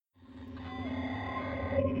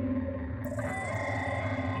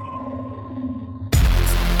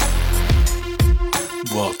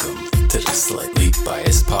Welcome to the Slightly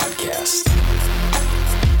Biased Podcast.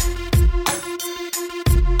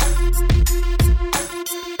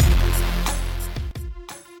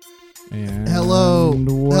 And Hello,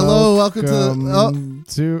 welcome to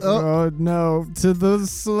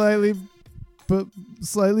the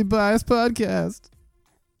Slightly Biased Podcast.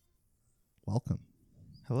 Welcome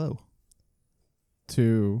Hello.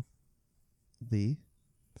 To the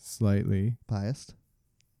Slightly Biased.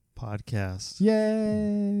 Podcast.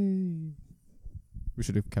 Yay! We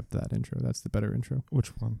should have kept that intro. That's the better intro. Which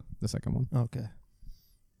one? The second one. Okay.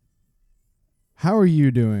 How are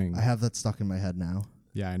you doing? I have that stuck in my head now.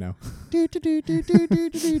 Yeah, I know. It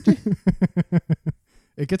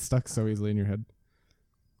gets stuck so easily in your head.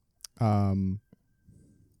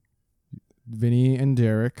 Vinny and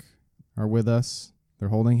Derek are with us. They're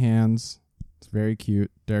holding hands. It's very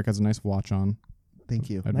cute. Derek has a nice watch on. Thank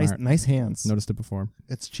you. Nice hands. Noticed it before.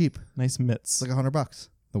 It's cheap. Nice mitts. It's like $100.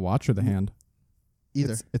 The watch or the hand?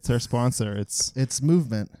 Either. It's our sponsor. It's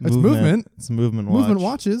movement. It's movement. It's a movement watch. Movement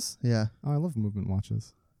watches. Yeah. Oh, I love movement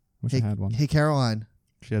watches. Wish I had one. Hey, Caroline.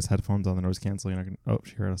 She has headphones on. The noise canceling.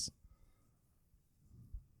 She heard us.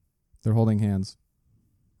 They're holding hands.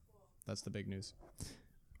 That's the big news.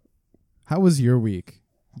 How was your week?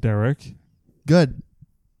 Derek. Good.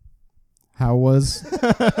 How was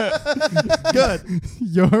Good.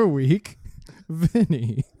 your week,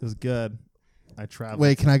 Vinny? It was good. I traveled.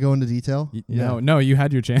 Wait, can I go into detail? Yeah. No, you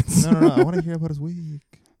had your chance. No. I want to hear about his week.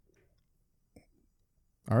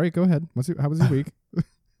 All right, go ahead. How was your week?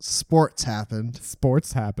 Sports happened.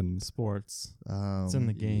 Sports happened. Sports. It's in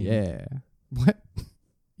the game. Yeah. What?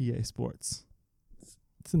 EA Sports.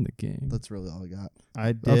 It's in the game. That's really all I got.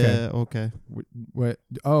 I did. Okay. What?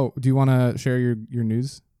 Oh, do you want to share your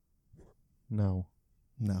news? No.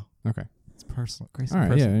 No. Okay. It's personal. Grace, All right,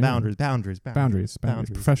 personal. yeah. Boundaries.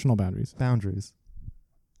 Professional boundaries. Boundaries.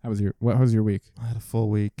 How was your week? I had a full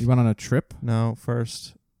week. You went on a trip? No,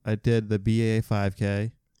 first I did the BAA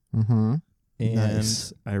 5K. Mm-hmm. And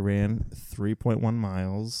Nice. I ran 3.1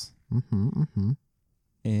 miles. Mm-hmm.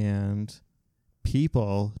 And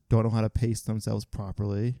people don't know how to pace themselves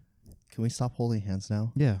properly. Can we stop holding hands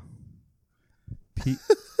now? Yeah.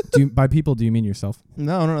 By people, do you mean yourself?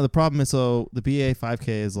 No. The problem is, so the BAA 5K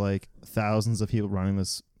is like thousands of people running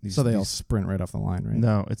this. So they all sprint right off the line, right?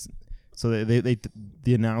 No, it's so they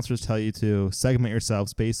the announcers tell you to segment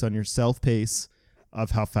yourselves based on your self pace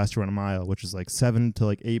of how fast you run a mile, which is like 7 to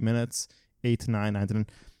like 8 minutes, 8 to 9, 9 to 10.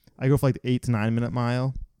 I go for like the 8 to 9 minute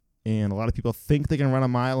mile, and a lot of people think they can run a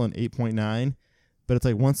mile in 8.9, but it's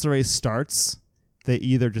like once the race starts, they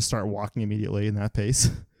either just start walking immediately in that pace.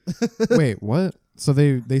 Wait, what? So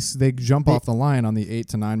they jump off the line on the 8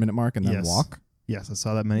 to 9 minute mark and then Yes. walk? Yes, I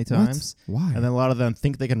saw that many times. Why? And then a lot of them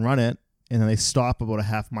think they can run it, and then they stop about a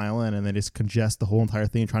half mile in, and they just congest the whole entire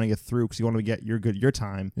thing trying to get through because you want to get your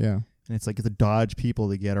time. Yeah. And it's like you have to dodge people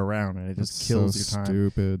to get around, and it just That's kills so your time.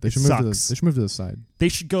 Stupid. They It should move sucks. they should move to the side. They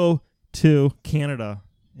should go to Canada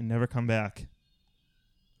and never come back.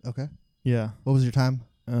 Okay. Yeah. What was your time?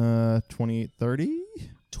 28:30?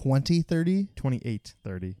 20:30?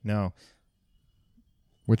 28:30. No.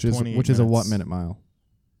 Which is 28 a what minutes. minute mile?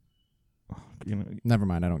 You know, Never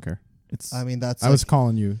mind, I don't care. it's I mean, that's I was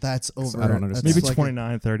calling you. that's over. I don't understand. that's maybe like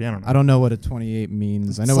 29:30. I don't know. I don't know what a 28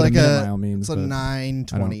 means. I know It's what like a minute a- mile means, It's a but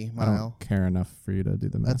 9:20 I don't mile. care enough for you to do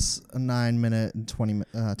the math. That's a 9 minute and 20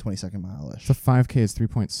 second mile-ish. So 5K is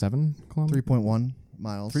 3.7 kilometers? 3.1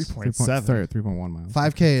 miles. 3.7. 3.1 miles.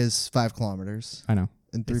 5K is 5 kilometers. I know.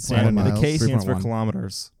 And It's 3.1 the miles. K stands for 3.1.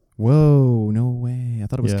 kilometers. Whoa, no way. I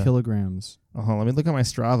thought it was Yeah. kilograms. Let me look at my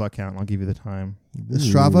Strava account, and I'll give you the time. Is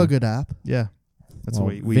Strava Ooh. a good app? Yeah. That's Well,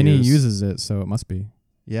 what we Vinny use. uses it, so it must be.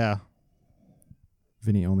 Yeah.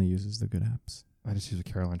 Vinny only uses the good apps. I just use what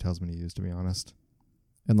Caroline tells me to use, to be honest.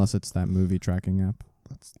 Unless it's that movie tracking app.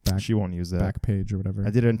 Back, She won't use that. back page or whatever.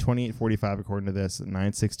 I did it in 28:45 according to this, at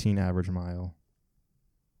 9:16 average mile.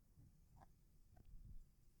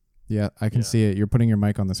 Yeah, I can Yeah. see it. You're putting your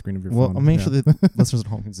mic on the screen of your Well, phone. I'll make Yeah. sure that listeners at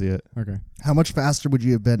home can see it. Okay. How much faster would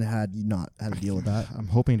you have been had you not had to deal with that? I'm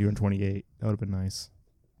hoping to do in 28. That would have been nice.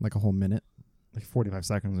 Like a whole minute? Like 45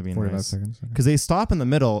 seconds would be 45 nice. seconds? Okay. Because they stop in the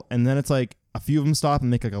middle, and then it's like a few of them stop and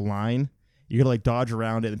make like a line. You got to like dodge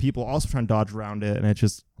around it, and people also try and dodge around it, and it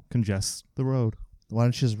just congests the road. Why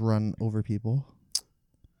don't you just run over people?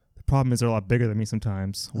 The problem is they're a lot bigger than me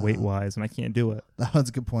sometimes, weight-wise, and I can't do it. That's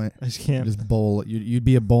a good point. I just can't. Just bowl. You'd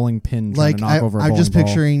be a bowling pin trying Like, to knock over a I'm bowling just ball.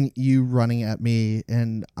 picturing you running at me,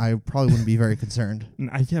 and I probably wouldn't be very concerned.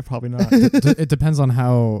 Yeah, probably not. It depends on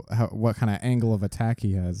how what kind of angle of attack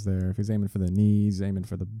he has there. If he's aiming for the knees, aiming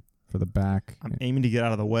for the for the back. I'm aiming to get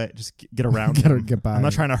out of the way. Just get around Get him. by. I'm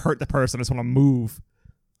not trying to hurt the person. I just want to move.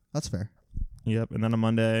 That's fair. Yep. And then on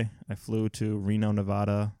Monday, I flew to Reno,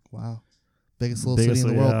 Nevada. Wow. Biggest little city in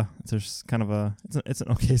the world. Yeah. It's just kind of it's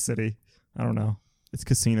an okay city. I don't know. It's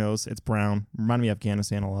casinos. It's brown. Reminded me of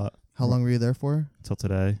Afghanistan a lot. How long were you there for? Till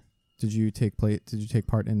today. Did you take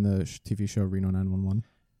part in the TV show Reno 911?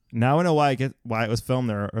 Now I know why it was filmed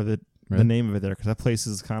there, or the Really? name of it there, because that place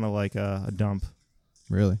is kind of like a dump.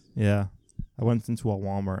 Really? Yeah. I went into a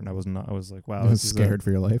Walmart and I was like, wow. I was this is scared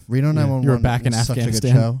for your life. Reno 911. You were back in was such a good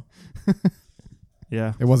Afghanistan. show.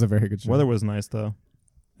 Yeah. It was a very good show. Weather was nice though.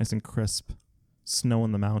 Nice and crisp. Snow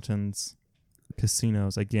in the mountains.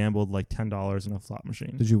 Casinos. I gambled like $10 in a slot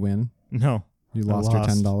machine. Did you win? No. You I lost your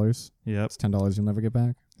lost. $10. Yep. It's $10 you'll never get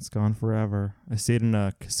back. It's gone forever. I stayed in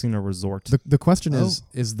a casino resort. The question is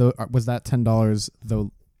was that $10 the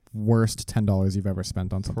worst $10 you've ever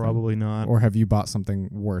spent on something? Probably not. Or have you bought something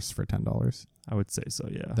worse for $10 I would say so,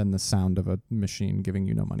 yeah. than the sound of a machine giving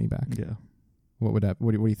you no money back? Yeah. What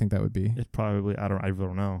do you think that would be? It probably, I really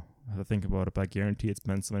don't know. I have to think about it, but I guarantee it's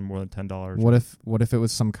been something more than $10. What if it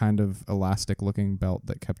was some kind of elastic looking belt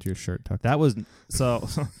that kept your shirt tucked? That was, so,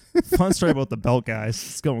 fun story about the belt, guys.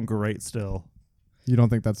 It's going great still. You don't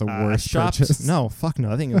think that's the worst purchase? No, fuck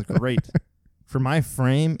no. I think it was great. For my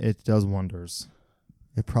frame, it does wonders.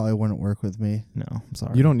 It probably wouldn't work with me. No, I'm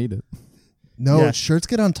sorry. You don't need it. No, Yeah. shirts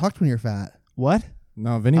get untucked when you're fat. What?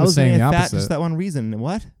 No, Vinny I was was saying the fat opposite. just that one reason.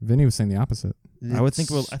 What? Vinny was saying the opposite. I would think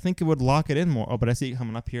I think it would lock it in more. Oh, but I see it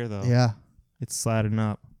coming up here though. Yeah. It's sliding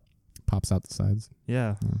up. Pops out the sides.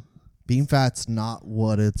 Yeah. Being fat's not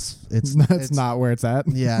what it's That's not where it's at.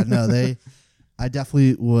 Yeah, no, I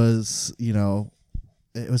definitely was,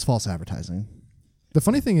 it was false advertising. The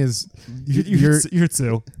funny thing is, You're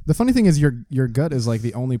too. the funny thing is your gut is like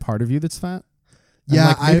the only part of you that's fat. And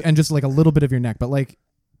Yeah, like, and just like a little bit of your neck, but like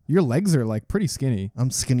your legs are like pretty skinny. I'm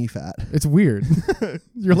skinny fat. It's weird.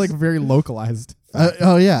 You're like very localized.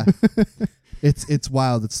 Oh yeah. It's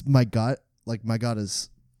wild. It's my gut. Like my gut is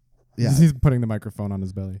He's putting the microphone on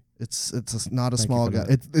his belly. It's not a Thank small you for gut.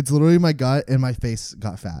 that. It's literally my gut and my face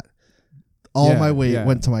got fat. All my weight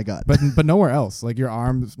went to my gut. But nowhere else. Like your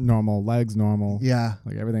arms normal, legs normal. Yeah,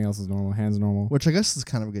 Like everything else is normal. Hands normal. which I guess is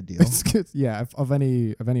kind of a good deal. It's good. Yeah, of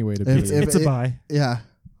any way to be. It's a buy. Yeah,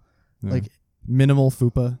 Yeah. like- minimal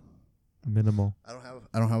fupa. Minimal. I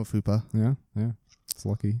don't have a fupa. Yeah. It's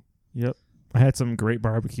lucky. Yep. I had some great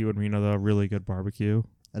barbecue in Reno though. Really good barbecue.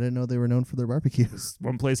 I didn't know they were known for their barbecue.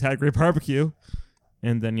 One place had great barbecue.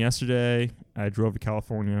 And then yesterday I drove to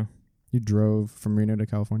California. You drove from Reno to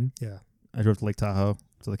California? Yeah. I drove to Lake Tahoe,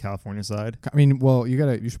 to the California side. I mean, well, you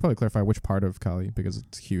should probably clarify which part of Cali because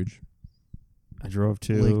it's huge. I drove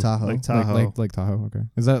to Lake Tahoe. Lake Tahoe. Lake Tahoe. Okay.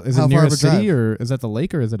 Is How it far near of a a city drive? or is that the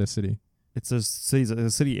lake or is it a city? It's a city. There's a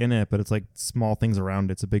city in it, but it's like small things around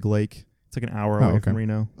it. It's a big lake. It's like an hour away okay. from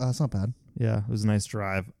Reno. That's not bad. Yeah, it was a nice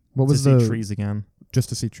drive. What was to the see trees again? just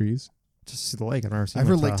to see trees? Just to see the lake. I've never seen I've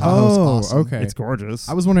heard Lake Tahoe. Tahoe's Oh, awesome. okay. It's gorgeous.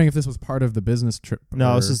 I was wondering if this was part of the business trip.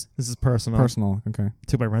 No, or this is personal. personal. Okay.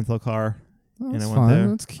 Took my rental car. Oh, And that's I went fun. there.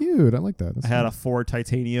 That's cute. I like that. That's I had fun. a Ford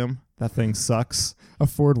Titanium. That thing sucks. a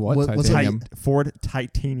Ford what What's it- titanium? Ford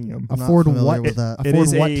Titanium. A I'm not Ford familiar what? with that. A It Ford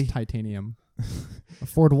is what a- titanium? A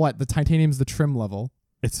Ford what? The titanium's the trim level.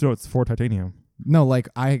 It's Ford Titanium. No, like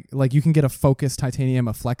you can get a Focus titanium,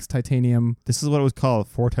 a Flex titanium. This is what it was called,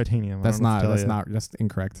 Ford Titanium. I That's don't know what to not tell that's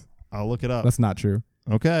incorrect. you. I'll look it up. That's not true.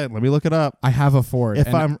 Okay, let me look it up. I have a Ford. If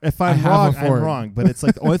and I'm have wrong, a I'm Ford. wrong. But it's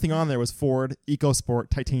like the only thing on there was Ford EcoSport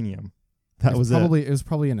Titanium. That was it was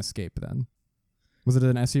probably an Escape then. Was it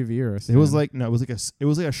an SUV or a it. sedan? It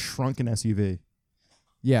was like a shrunken SUV.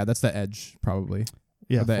 Yeah, that's the Edge probably.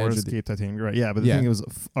 Yeah, The Ford Edge of the- Escape Titanium. You're right. Yeah, but the Yeah. thing it was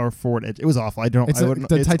our Ford Edge. It was awful. The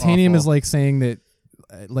It's titanium awful. is like saying that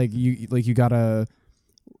like you gotta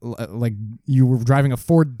like you were driving a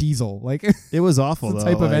Ford diesel. Like it's It was awful a though.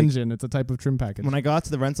 type of Like, engine. It's a type of trim package. When I got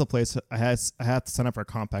to the rental place, I had to sign up for a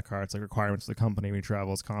compact car. It's like requirements of the company when you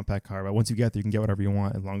travel. It's compact car, but once you get there, you can get whatever you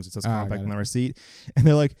want as long as it says I compact got on it. the receipt. And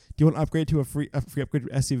they're like, "Do you want to upgrade to a free upgrade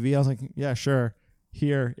SUV?" I was like, "Yeah, sure.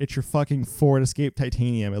 Here, it's your fucking Ford Escape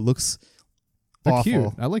Titanium. It looks They're awful."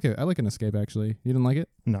 cute. I like it. I like an Escape actually. You didn't like it?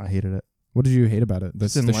 No, I hated it. What did you hate about it? The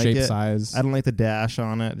Just didn't like shape, it. size. I don't like the dash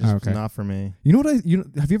on it. Just Oh, okay. not for me. You know what have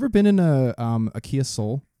you ever been in a Kia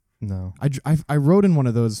Soul? No. I rode in one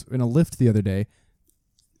of those in a Lyft the other day.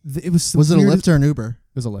 It was Was it a weird- Lyft or an Uber?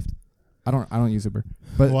 It was a Lyft. I don't use Uber,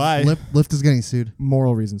 but Why? Lyft is getting sued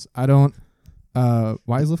moral reasons. I don't.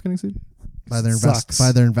 Why is Lyft getting sued? by their Sucks.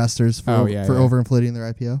 investors for overinflating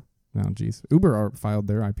their IPO. Oh, jeez. Uber filed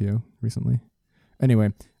their IPO recently.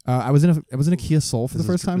 Anyway, I was in a Kia Soul for the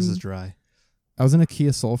first time. This is dry. I was in a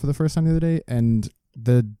Kia Soul for the first time the other day, and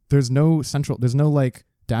there's no like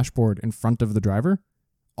dashboard in front of the driver.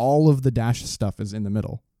 all of the dash stuff is in the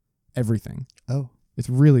middle. Everything. Oh. It's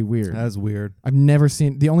really weird. That is weird. I've never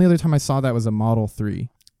seen. The only other time I saw that was a Model 3.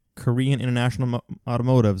 Korean International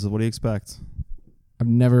Automotives. What do you expect? I've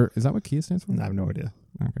never. Is that what Kia stands for? I have no idea.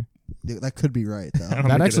 Okay. Yeah, that could be right, though. I don't That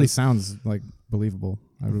think it actually is. sounds like believable.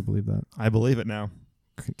 I would believe that. I believe it now.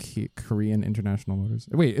 Korean International Motors.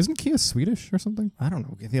 Wait, isn't Kia Swedish or something? I don't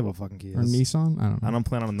know. I think about fucking Kias. Or Nissan? I don't know. I don't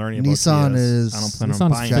plan on learning about Nissan Kias. is- I don't plan on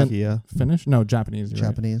Nissan's buying fin- Kia. Finnish? No, Japanese. You're right.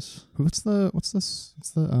 Japanese. What's the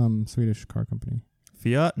Swedish car company?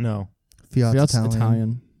 Fiat? No. Fiat's Fiat's Italian.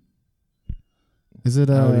 Italian. Is it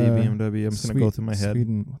Audi, BMW. I'm just going to go Swe- through my head.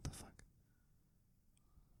 Sweden. What the fuck?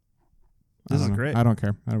 I This don't is know. great. I don't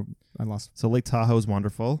care. I lost. So Lake Tahoe is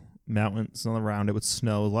wonderful. Mountains all around it with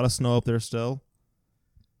snow. A lot of snow up there still.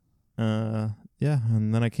 Yeah,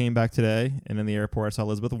 and then I came back today, and in the airport I saw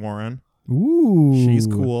Elizabeth Warren. Ooh. She's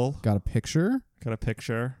cool. Got a picture. Got a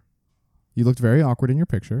picture. You looked very awkward in your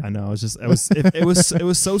picture. I know. It was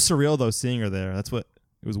so surreal though seeing her there. That's what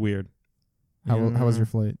it was weird. How was Yeah. your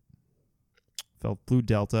flight? Flew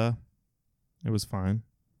Delta. It was fine,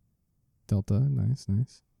 Delta. Nice.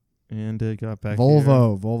 and got back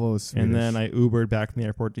Volvo. Volvo is here. Swedish. And then I Ubered back from the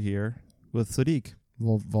airport to here with Sadiq.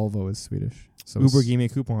 Volvo is Swedish. So Uber it's- gave me a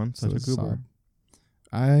coupon, so I it's took Uber. Saab.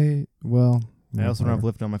 I I also don't have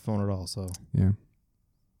whatever. Lyft on my phone at all, so Yeah.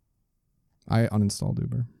 I uninstalled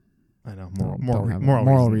Uber. I know Don't moral have it. moral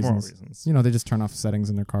Moral reasons. reasons. You know, they just turn off settings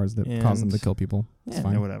in their cars that cause them to And- kill people. It's Yeah,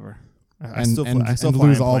 fine. whatever. I And still and fly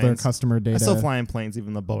lose in all their planes. customer data. I still fly in planes,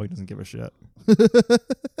 even though Boeing doesn't give a shit.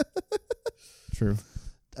 True.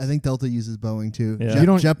 I think Delta uses Boeing too. Yeah. You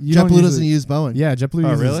don't- you don't JetBlue use doesn't it. use Boeing. Yeah, JetBlue Oh,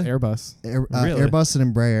 uses really? Airbus. Really? Airbus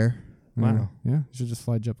and Embraer. Wow. Yeah, you should just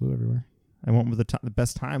fly JetBlue everywhere. I went with the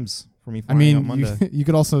best times for me I flying on mean, Monday. you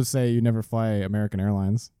could also say you never fly American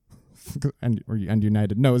Airlines and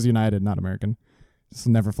United. No, it was United, not American. Just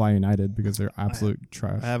never fly United because they're absolute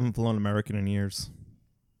trash. I haven't flown American in years.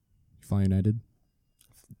 Fly United.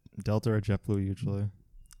 Delta or JetBlue usually.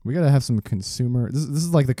 We gotta have some consumer. This is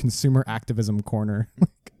like the consumer activism corner.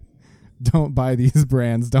 Like, don't buy these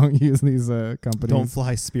brands. Don't use these companies. Don't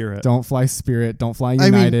fly Spirit. Don't fly Spirit. Don't fly mean,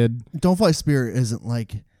 United. Don't Fly Spirit isn't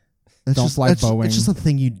like. It's Don't just, fly it's, Boeing. It's just a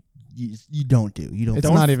thing you don't do. You don't. It's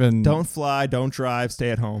Don't not even. Don't fly. Don't drive. Stay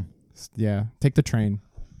at home. Yeah, take the train.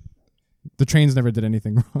 The trains never did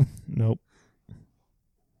anything wrong. Nope.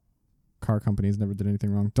 Car companies never did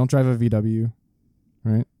anything wrong. Don't drive a VW.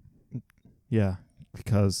 Right. Yeah,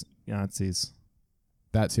 because Nazis.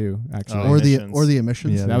 That too, actually. Oh, or the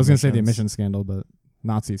emissions. Yeah, the I was gonna say the emissions. emission scandal, but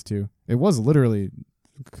Nazis too. It was literally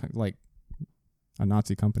like a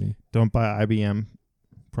Nazi company. Don't buy IBM Why?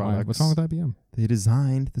 products. What's wrong with IBM? They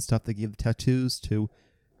designed the stuff that gave the tattoos to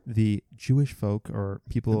the Jewish folk or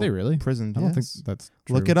people Did they really? imprisoned. I don't Yes. think that's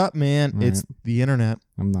true. Look it up, man. All It's the internet.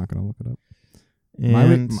 I'm not gonna look it up.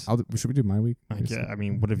 And Should we do my week? yeah, I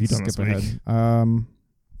mean, what have you done this Skip week? ahead.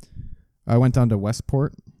 I went down to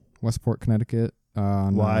Westport, Connecticut.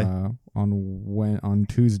 Why? On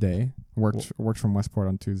Tuesday. Worked from Westport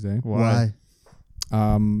on Tuesday. Why?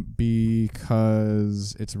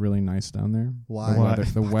 Because it's really nice down there. Why?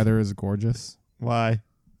 The weather is gorgeous. Why?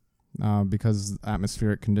 Because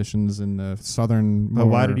atmospheric conditions in the southern But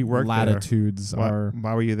why more did you work there? latitudes are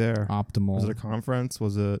Why were you there? optimal. Was it a conference?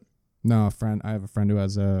 Was it? No, I have a friend who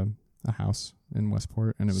has a house in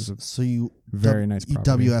Westport, and it was a So you very nice you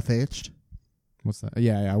property. WFH'd? What's that?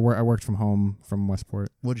 Yeah. I worked from home from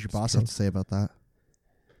Westport. What did your boss have to say about that?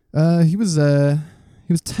 He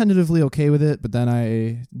was tentatively okay with it, but then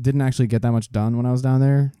I didn't actually get that much done when I was down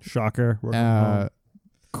there. Shocker. Work from home.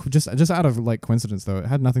 Just out of like coincidence though, it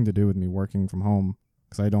had nothing to do with me working from home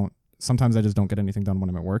because sometimes I just don't get anything done when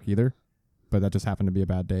I'm at work either. But that just happened to be a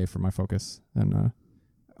bad day for my focus, and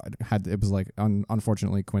it was like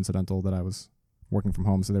unfortunately coincidental that I was working from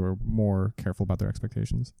home, so they were more careful about their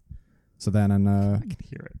expectations. So then, I can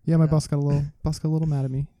hear it. yeah, my Yeah. boss got a little mad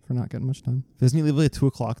at me for not getting much done. Doesn't he leave at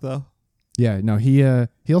 2:00 though? Yeah, no, he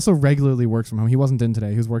also regularly works from home. He wasn't in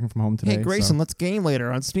today. He was working from home today. Hey Grayson, so- let's game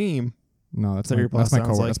later on Steam. no, that's So my, your boss that's my sounds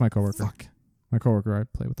coworker. like- That's my coworker. Fuck. My coworker I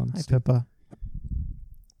play with on Hi Steam. Pippa.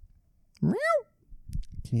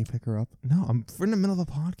 Can you pick her up? No, we're in the middle of a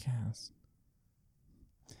podcast.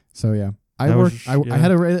 So yeah, I That was worked. just- I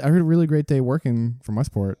had a really great day working from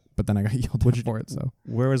Westport, but then I got yelled What'd at you for it. So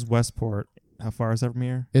Where is Westport? How far is that from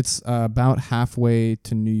here? it's about halfway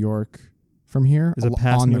to New York from here. Is it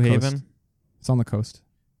past on New the coast. Haven? It's on the coast.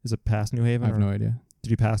 Is it past New Haven? I have or- no idea.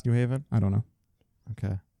 Did you pass New Haven? I don't know.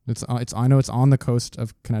 Okay. I know it's on the coast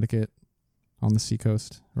of Connecticut, on the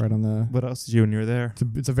seacoast, right on the. What else did you when you were there?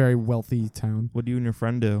 It's a very wealthy town. What do you and your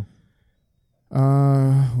friend do?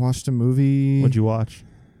 Watched a movie. What'd you watch?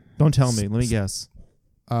 Don't tell me. Let me guess.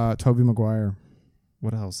 Tobey Maguire.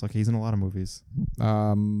 What else? Okay, he's in a lot of movies.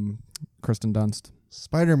 Kristen Dunst.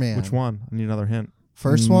 Spider-Man. Which one? I need another hint.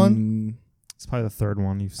 First one? It's probably the third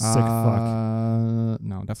one. You sick fuck.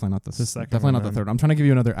 No, definitely not the second definitely one, not the then. third. I'm trying to give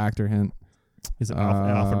you another actor hint. Is it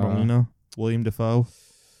Alfred Molina? William Dafoe?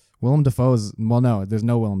 Willem Dafoe is no. There's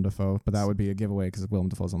no Willem Dafoe, but that would be a giveaway because Willem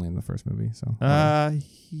Dafoe's only in the first movie. So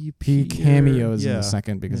he cameos in the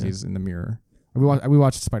second because he's in the mirror. We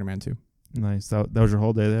watched Spider-Man 2. Nice. That was your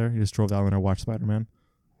whole day there. You just drove down there and watched Spider-Man.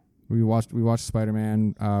 We watched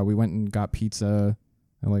Spider-Man. We went and got pizza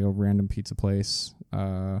at like a random pizza place.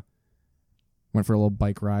 Went for a little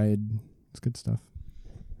bike ride. It's good stuff.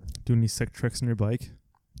 Do any sick tricks on your bike?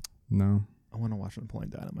 No. I want to watch Napoleon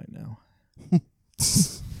Dynamite now.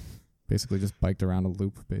 Basically just biked around a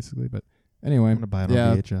loop, basically. But anyway. I'm going to buy it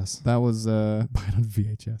on VHS. That was buy it on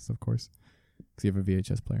VHS, of course. Because you have a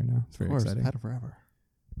VHS player now. It's very exciting. I've had it forever.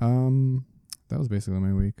 That was basically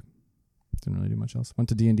my week. Didn't really do much else. Went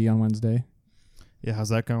to D&D on Wednesday. Yeah, how's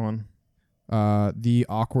that going? The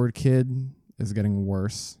awkward kid is getting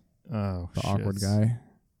worse. Oh, the awkward guy.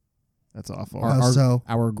 That's awful.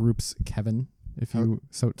 Our group's Kevin, if you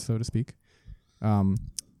so to speak.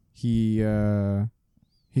 He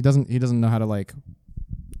doesn't know how to like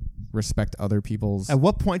respect other people's. At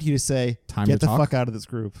what point do you say time get to the talk? fuck out of this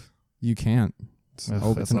group? You can't. It's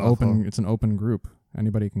an open group.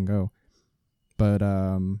 Anybody can go. But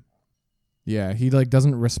yeah, he like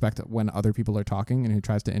doesn't respect when other people are talking, and he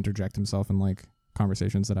tries to interject himself in like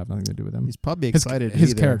conversations that have nothing to do with him. He's probably excited.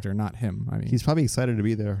 His character, not him. I mean, he's probably excited to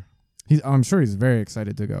be there. I'm sure he's very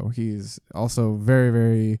excited to go. He's also very,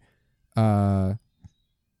 very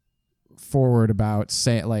forward about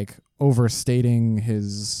overstating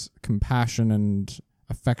his compassion and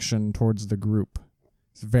affection towards the group.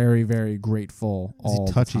 He's very, very grateful. Is he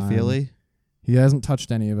touchy-feely? He hasn't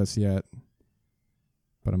touched any of us yet,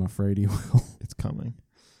 but I'm afraid he will. It's coming.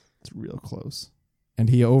 It's real close. And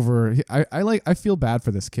I feel bad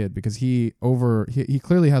for this kid because he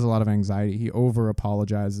clearly has a lot of anxiety. He over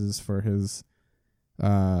apologizes for his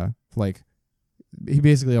he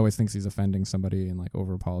basically always thinks he's offending somebody and like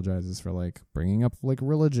over apologizes for like bringing up like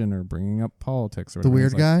religion or bringing up politics or the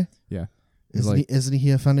weird guy. Yeah, isn't he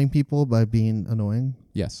offending people by being annoying?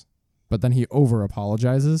 Yes, but then he over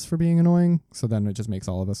apologizes for being annoying, so then it just makes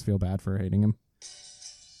all of us feel bad for hating him.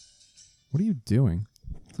 What are you doing?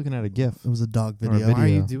 Looking at a GIF. It was a dog video. Why are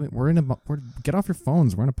you doing? Get off your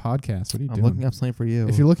phones. We're in a podcast. What are you doing? I'm looking up something for you.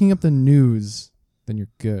 If you're looking up the news, then you're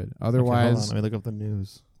good. Otherwise, hold on. Let me look up the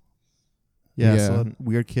news. Yeah. So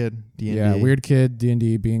weird kid. D&D. Yeah, weird kid.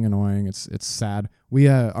 D&D being annoying. It's sad. We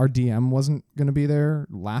our DM wasn't gonna be there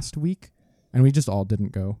last week, and we just all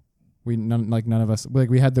didn't go. None of us. Like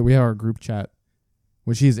we have our group chat,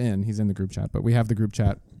 which he's in. He's in the group chat, but we have the group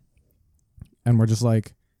chat, and we're just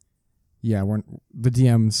like. Yeah, the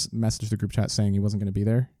DMs messaged the group chat saying he wasn't going to be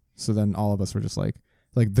there. So then all of us were just like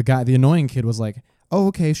the annoying kid was like, "Oh,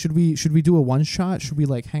 okay, should we do a one shot? Should we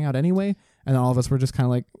like hang out anyway?" And all of us were just kind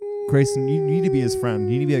of like, Grayson, you need to be his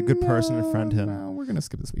friend. You need to be a good person and friend him. No, we're gonna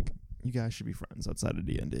skip this week. You guys should be friends outside of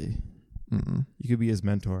D&D. Mm-mm. You could be his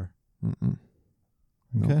mentor. Mm-mm.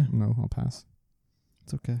 Okay. No, I'll pass.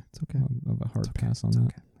 It's okay. I'll have a hard pass on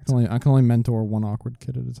that. I can only mentor one awkward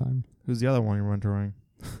kid at a time. Who's the other one you're mentoring?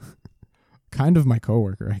 Kind of my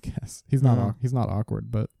coworker, I guess. He's not he's not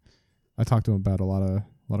awkward, but I talked to him about a lot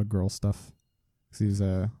of girl stuff. 'Cause he's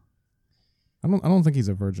I don't think he's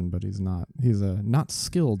a virgin, but he's not not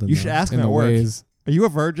skilled in you should ask him at work. ways. Are you a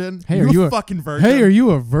virgin? Hey, are you a fucking virgin? Hey, are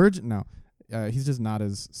you a virgin? No. He's just not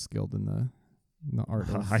as skilled in the art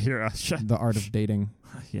of the art of dating.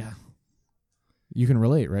 Yeah. You can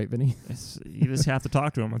relate, right, Vinny? You just have to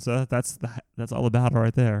talk to him. That's all the battle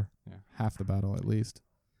right there. Yeah, half the battle at least.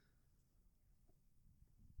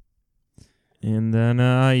 And then,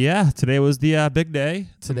 today was the big day.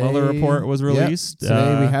 The Mueller report was released. Yep,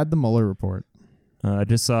 today we had the Mueller report. I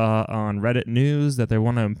just saw on Reddit news that they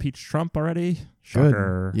want to impeach Trump already.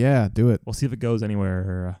 Shocker. Good. Yeah, do it. We'll see if it goes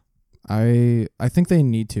anywhere. I think they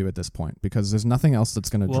need to at this point because there's nothing else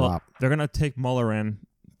that's going to drop. They're going to take Mueller in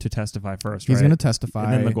to testify first. He's right? going to testify,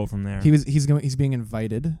 and then they'll go from there. He's being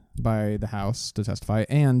invited by the House to testify,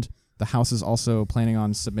 and the House is also planning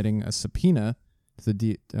on submitting a subpoena to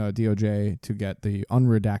the DOJ to get the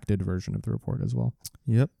unredacted version of the report as well.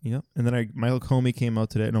 Yep. And then Michael Cohen came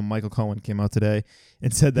out today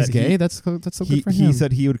and said that he's gay. That's so good for him. He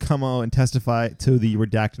said he would come out and testify to the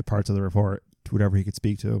redacted parts of the report, to whatever he could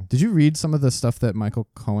speak to. Did you read some of the stuff that Michael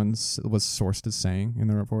Cohen was sourced as saying in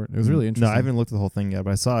the report? It was really interesting. No, I haven't looked at the whole thing yet,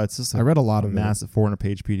 but I saw it's just I read a lot of massive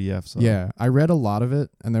 400-page PDF. So. Yeah, I read a lot of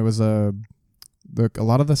it, and there was a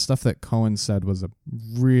lot of the stuff that Cohen said was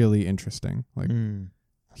really interesting. Like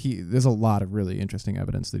there's a lot of really interesting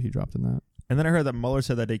evidence that he dropped in that. And then I heard that Mueller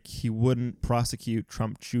said that he wouldn't prosecute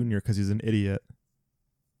Trump Jr. because he's an idiot.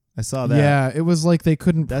 I saw that. Yeah, it was like they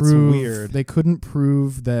couldn't That's prove. weird. They couldn't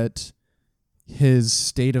prove that his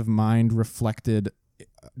state of mind reflected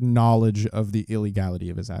knowledge of the illegality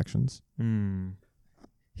of his actions.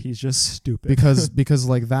 He's just stupid. because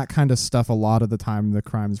like that kind of stuff, a lot of the time the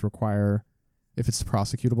crimes require, if it's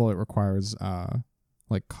prosecutable, it requires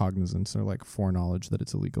like cognizance or like foreknowledge that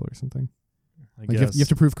it's illegal or something. I Like guess. you have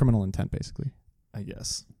to prove criminal intent, basically. I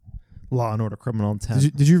guess. Law and order, criminal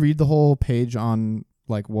intent. Did you read the whole page on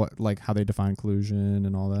like how they define collusion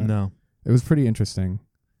and all that? No. It was pretty interesting.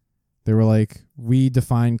 They were like, we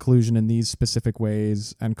define collusion in these specific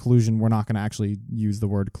ways, and collusion, we're not going to actually use the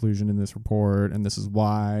word collusion in this report, and this is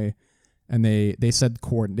why. And they said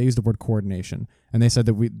they used the word coordination, and they said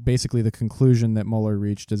that basically the conclusion that Mueller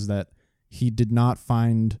reached is that he did not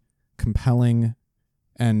find compelling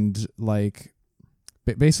and like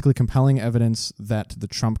basically compelling evidence that the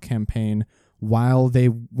Trump campaign, while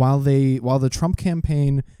the Trump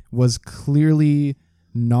campaign was clearly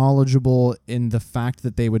knowledgeable in the fact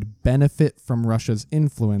that they would benefit from Russia's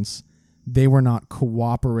influence, they were not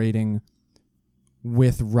cooperating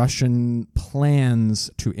with Russian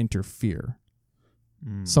plans to interfere.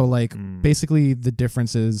 So like basically the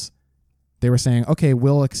difference is they were saying, okay,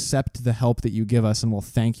 we'll accept the help that you give us and we'll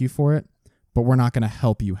thank you for it, but we're not going to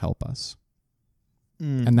help you help us.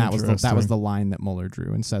 And that was the line that Mueller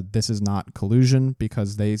drew and said, this is not collusion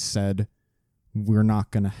because they said, we're not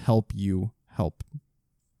going to help you help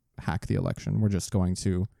hack the election. We're just going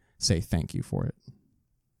to say thank you for it.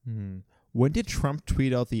 When did Trump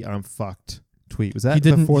tweet out the "I'm fucked" tweet? Was that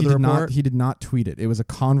before the report? He did not tweet it. It was a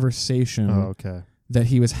conversation okay. that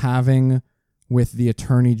he was having with the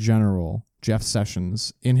Attorney General, Jeff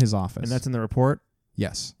Sessions, in his office. And that's in the report?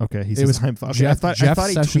 Yes. Okay. He It says, was "I'm fucked." Jeff- I Jeff thought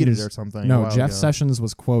he Sessions- tweeted or something. No, a while Jeff ago. Sessions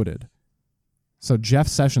was quoted. So Jeff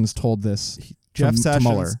Sessions told this Jeff to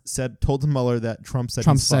Mueller. Sessions told to Mueller that Trump said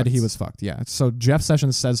Trump he's said fucked. he was fucked. Yeah. So Jeff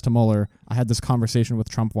Sessions says to Mueller, I had this conversation with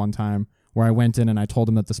Trump one time where I went in and I told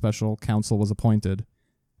him that the special counsel was appointed.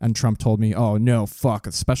 And Trump told me, oh, no, fuck,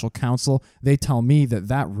 a special counsel? They tell me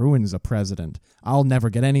that ruins a president. I'll never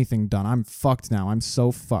get anything done. I'm fucked now. I'm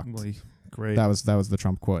so fucked. Well, great. That was the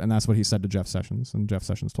Trump quote. And that's what he said to Jeff Sessions. And Jeff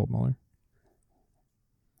Sessions told Mueller.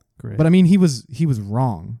 Great. But I mean, he was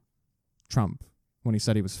wrong, Trump, when he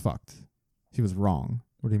said he was fucked. He was wrong.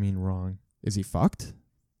 What do you mean wrong? Is he fucked?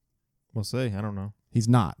 We'll see. I don't know. He's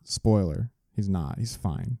not. Spoiler. He's not. He's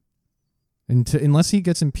fine. Unless he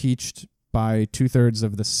gets impeached by 2/3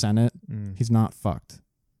 of the Senate, he's not fucked.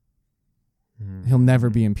 He'll never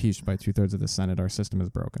be impeached by 2/3 of the Senate. Our system is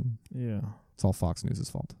broken. Yeah. It's all Fox News'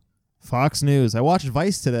 fault. Fox News. I watched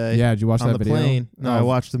Vice today. Yeah, did you watch on that the video? plane. No, I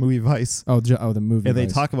watched the movie Vice. Oh, the movie. And they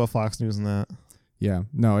Vice. talk about Fox News and that. Yeah.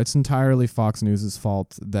 No, it's entirely Fox News'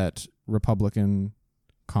 fault that Republican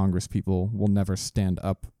Congress people will never stand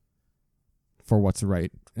up for what's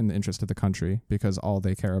right in the interest of the country because all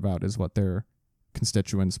they care about is what their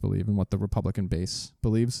constituents believe and what the Republican base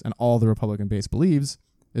believes. And all the Republican base believes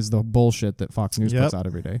is the bullshit that Fox News puts out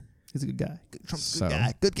every day. He's a good guy. Trump's a So, good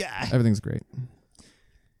guy. Good guy. Everything's great.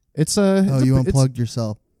 It's you unplugged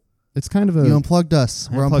yourself. It's kind of a... You unplugged us.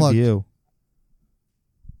 We're unplugged. You.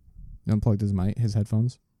 He unplugged his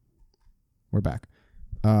headphones. We're back.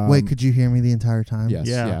 Wait, could you hear me the entire time? Yes.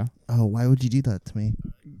 Yeah. Yeah. Oh, why would you do that to me?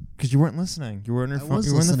 Because you weren't listening. You were in your I phone. was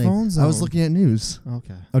You were in the listening. phone zone. I was looking at news.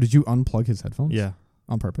 Okay. Oh, did you unplug his headphones? Yeah.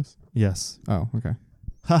 On purpose? Yes. Oh, okay.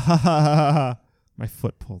 Ha ha ha ha ha. My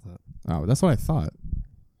foot pulled up. Oh, that's what I thought.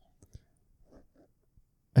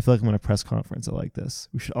 I feel like I'm in a press conference like this.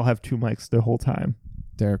 We should all have two mics the whole time.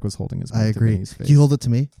 Derek was holding his mic I to agree. Vinny's face. Can you hold it to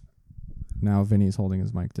me? Now Vinny's holding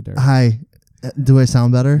his mic to Derek. Hi. Do I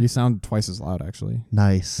sound better? You sound twice as loud, actually.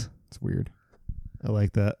 Nice. It's weird. I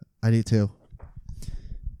like that. I do too.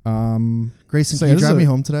 Grayson, Grayson, so can you this drive is me a-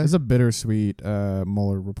 home today? It's a bittersweet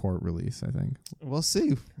Mueller report release, I think. We'll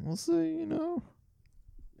see. We'll see, you know.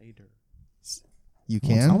 Later. You I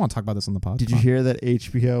don't can? want to talk about this on the pod. Did you hear that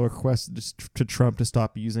HBO requested to Trump to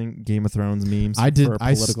stop using Game of Thrones memes I did. for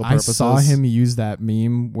political I purposes? saw him use that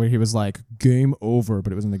meme where he was like, "Game over,"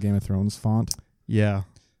 but it was in the Game of Thrones font. Yeah.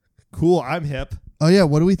 Cool. I'm hip. Oh yeah.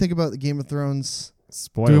 What do we think about the Game of Thrones?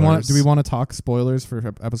 Spoilers. Do we want to talk spoilers for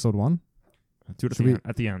episode 1? Do it Should we-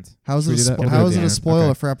 at the end. How is Should we do it? that? We'll do How it is at it the a end. spoiler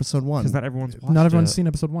Okay. for episode 1? Because not everyone's watched Not everyone's it. seen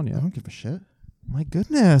episode 1 I yet. don't give a shit. My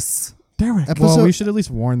goodness. Derek. Episode Well, we should at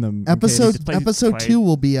least warn them. in case- episode play- episode play- 2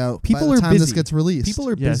 will be out People by the are time this busy. gets released. People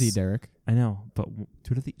are Yes. busy, Derek. I know, but do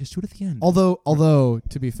it at the end. Although,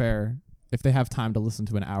 to be fair, if they have time to listen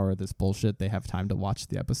to an hour of this bullshit, they have time to watch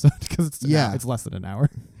the episode because it's less than an hour.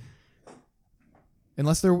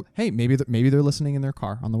 Unless they're maybe they're listening in their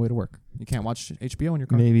car on the way to work. You can't watch HBO in your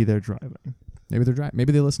car. Maybe they're driving. Maybe they're driving.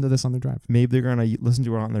 Maybe they listen to this on their drive. Maybe they're gonna listen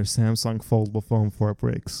to it on their Samsung foldable phone before it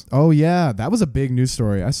breaks. Oh yeah, that was a big news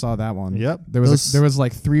story. I saw that one. Yep. There was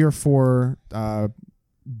like 3 or 4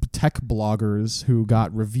 tech bloggers who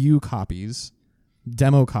got review copies,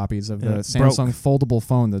 demo copies of the Samsung foldable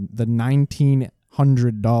phone, the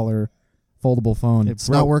 $1,900 foldable phone. It's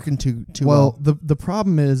not working too well. The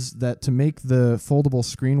problem is that to make the foldable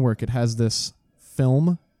screen work, it has this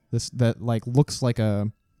film that like looks like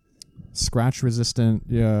a scratch resistant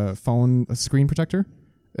phone screen protector.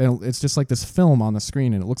 And it's just like this film on the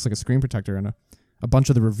screen, and it looks like a screen protector. And a bunch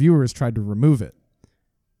of the reviewers tried to remove it.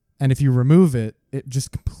 And if you remove it, it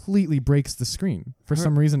just completely breaks the screen. For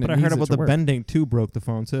some reason, I heard about the bending too broke the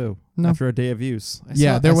phone too. No. After a day of use. I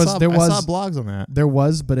saw blogs on that. There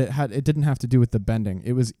was, but it didn't have to do with the bending.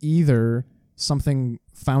 It was either something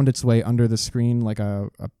found its way under the screen, like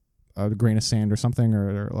a grain of sand or something,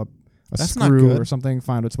 or a screw or something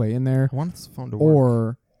found its way in there. I want this phone to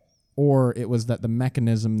work. Or it was that the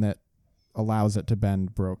mechanism that allows it to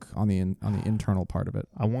bend broke on the internal part of it.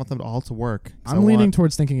 I want them all to work. I'm leaning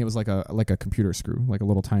towards thinking it was like a computer screw, like a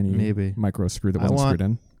little tiny micro screw that wasn't screwed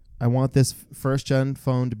in. I want this first gen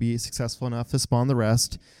phone to be successful enough to spawn the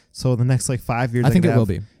rest. So the next 5 years, I think it will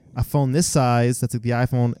be a phone this size that's like the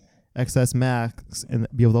iPhone XS Max and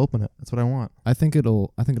be able to open it. That's what I want. I think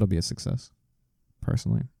it'll be a success,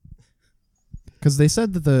 personally. Because they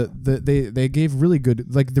said that they gave really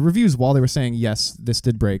good, like the reviews while they were saying yes, this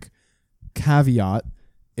did break. Caveat,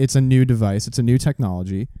 it's a new device, it's a new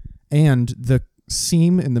technology, and the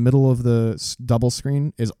seam in the middle of the double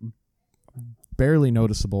screen is barely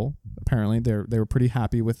noticeable. Apparently, they were pretty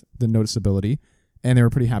happy with the noticeability, and they were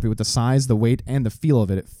pretty happy with the size, the weight, and the feel of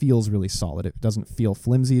it. It feels really solid. It doesn't feel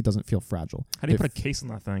flimsy. It doesn't feel fragile. How do you put a case on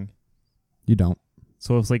that thing? You don't.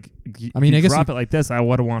 So it's like, I guess drop it like this, I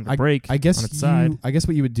would have wanted to break on its side. I guess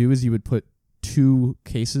what you would do is you would put 2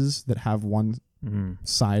 cases that have one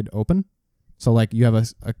side open. So like you have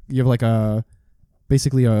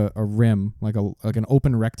basically a rim, like an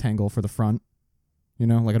open rectangle for the front,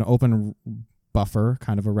 like an open buffer,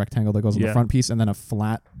 kind of a rectangle that goes on the front piece, and then a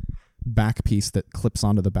flat back piece that clips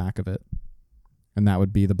onto the back of it. And that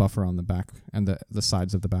would be the buffer on the back and the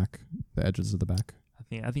sides of the back, the edges of the back.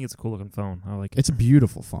 I think it's a cool looking phone. I like it. It's a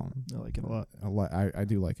beautiful phone. I like it a lot. I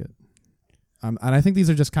do like it. And I think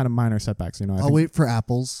these are just kind of minor setbacks. I'll wait for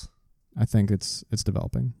Apple's. I think it's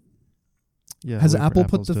developing. Yeah. Has Apple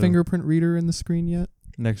put the fingerprint reader in the screen yet?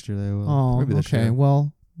 Next year they will. Oh, maybe this okay. year.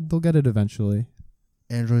 Well, they'll get it eventually.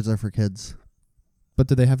 Androids are for kids. But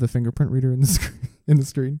do they have the fingerprint reader in the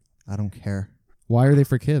screen? I don't care. Why are they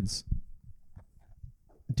for kids?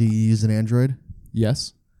 Do you use an Android?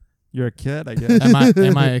 Yes. You're a kid, I guess.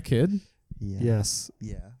 Am I a kid? Yeah. Yes.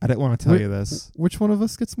 Yeah. I didn't want to tell you this. Which one of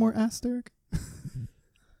us gets more ass, Derek?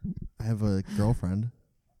 I have a girlfriend.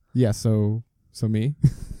 Yeah, so me.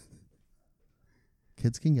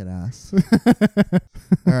 Kids can get ass.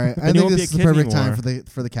 All right, I think this is the perfect time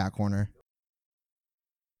for the cat corner.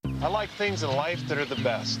 I like things in life that are the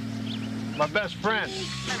best. My best friend.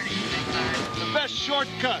 The best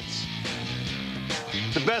shortcuts.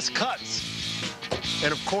 The best cuts.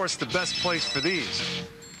 And of course, the best place for these.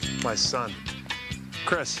 My son.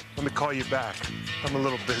 Chris, let me call you back. I'm a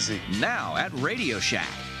little busy. Now at Radio Shack.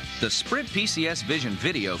 The Sprint PCS Vision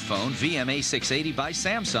Video Phone VMA680 by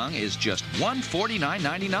Samsung is just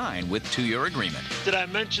 $149.99 with 2-year agreement. Did I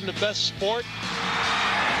mention the best sport?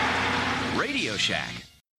 Radio Shack.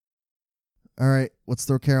 All right, let's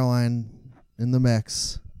throw Caroline in the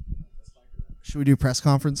mix. Should we do press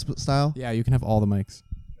conference style? Yeah, you can have all the mics.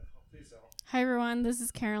 Hi, everyone. This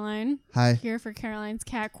is Caroline. Hi. Here for Caroline's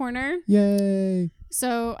Cat Corner. Yay.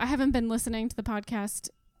 So I haven't been listening to the podcast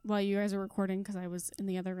while you guys are recording because I was in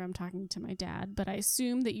the other room talking to my dad. But I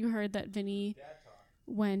assume that you heard that Vinny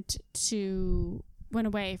went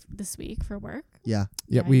away this week for work. Yeah.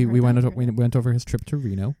 Yeah, we went over his trip to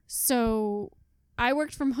Reno. So I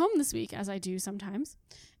worked from home this week, as I do sometimes.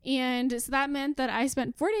 And so that meant that I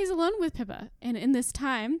spent 4 days alone with Pippa. And in this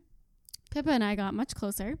time, Pippa and I got much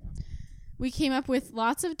closer. We came up with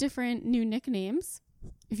lots of different new nicknames,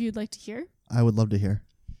 if you'd like to hear. I would love to hear.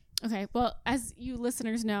 Okay, well, as you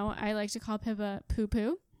listeners know, I like to call Pippa Poo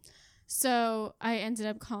Poo. So I ended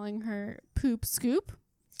up calling her Poop Scoop,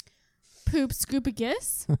 Poop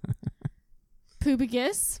Scoopagus,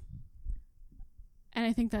 Poopagus, and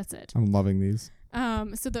I think that's it. I'm loving these.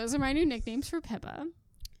 So those are my new nicknames for Pippa.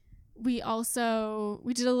 we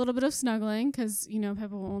did a little bit of snuggling because Pippa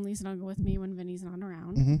will only snuggle with me when Vinny's not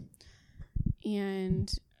around. Mm-hmm.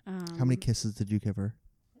 And How many kisses did you give her?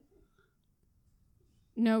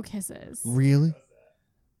 No kisses. Really?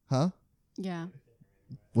 Huh? Yeah.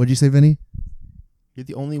 What'd you say, Vinny? You're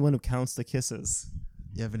the only one who counts the kisses.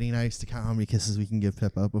 Yeah, Vinny and I used to count how many kisses we can give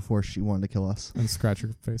Pippa before she wanted to kill us. And scratch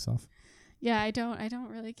your face off. Yeah, I don't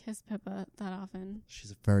really kiss Pippa that often.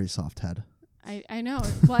 She's a very soft head. I know.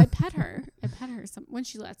 Well, I pet her. When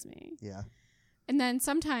she lets me. Yeah. And then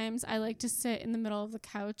sometimes I like to sit in the middle of the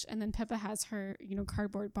couch, and then Pippa has her,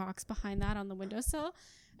 cardboard box behind that on the windowsill,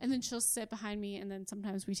 and then she'll sit behind me, and then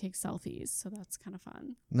sometimes we take selfies, so that's kind of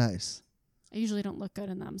fun. Nice. I usually don't look good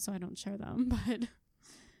in them, so I don't share them, but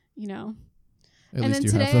At and least then you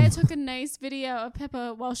today have them. I took a nice video of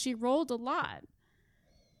Pippa while she rolled a lot.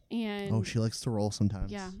 And Oh, she likes to roll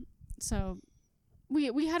sometimes. yeah. So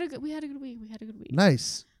we had a good week.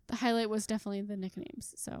 Nice. The highlight was definitely the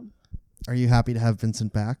nicknames. So Are you happy to have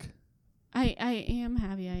Vincent back? I am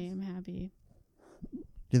happy. Do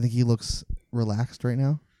you think he looks relaxed right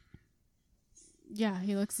now? Yeah,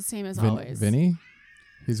 he looks the same as always. Vinny?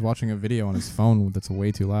 He's watching a video on his phone that's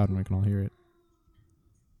way too loud and we can all hear it.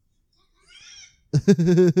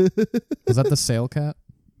 Was that the sale cat?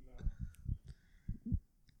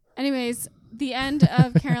 Anyways, the end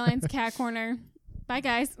of Caroline's Cat Corner. Bye,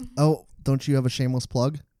 guys. Oh, don't you have a shameless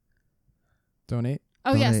plug? Donate?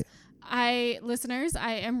 Oh, yes. Donate. Listeners,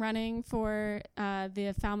 I am running for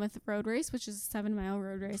the Falmouth Road Race, which is a 7-mile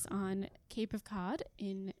road race on Cape of Cod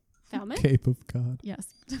in Falmouth. Cape of God.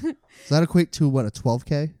 Yes. Does that equate to what, a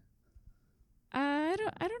 12K? I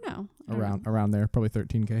don't know. Around there, probably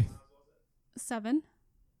 13K. 7.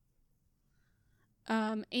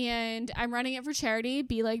 And I'm running it for charity.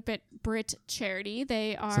 Be Like Brit Charity.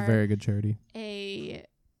 They are It's a very good charity. a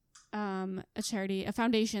charity, a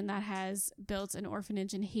foundation that has built an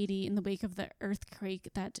orphanage in Haiti in the wake of the earthquake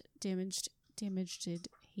that damaged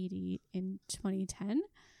Haiti in 2010.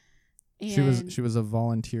 And She was a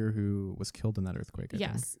volunteer who was killed in that earthquake. I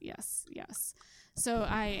think. Yes. So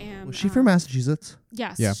I am. Was she from Massachusetts?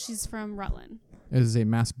 Yes. Yeah. She's from Rutland. It is a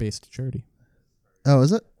mass-based charity. Oh,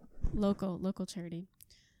 is it? Local charity.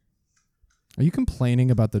 Are you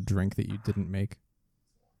complaining about the drink that you didn't make?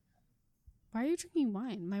 Why are you drinking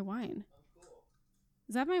wine? My wine.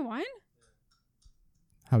 Is that my wine?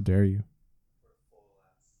 How dare you?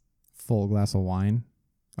 Full glass of wine?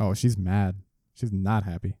 Oh, she's mad. She's not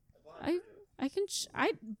happy.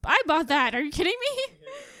 I bought that. Are you kidding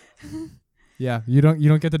me? Yeah, you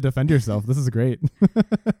don't get to defend yourself. This is great.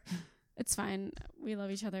 It's fine. We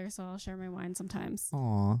love each other, so I'll share my wine sometimes.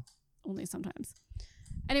 Aw. Only sometimes.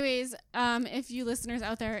 Anyways, if you listeners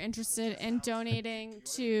out there are interested in donating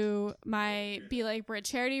to my Be Like Brit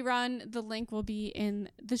charity run, the link will be in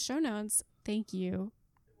the show notes. Thank you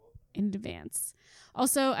in advance.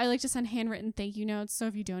 Also, I like to send handwritten thank you notes, so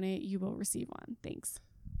if you donate, you will receive one. Thanks.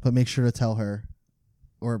 But make sure to tell her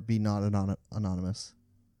or be not anonymous.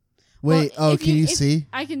 Wait, can you see?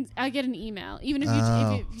 I get an email. Even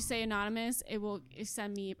if you say anonymous, it will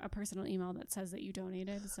send me a personal email that says that you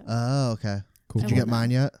donated. So Oh, okay. Cool. Did you get mine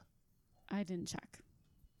yet? I didn't check.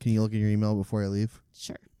 Can you look at your email before I leave?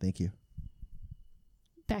 Sure. Thank you.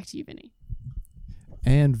 Back to you, Vinny.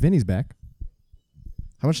 And Vinny's back.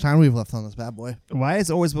 How much time do we have left on this bad boy? Why is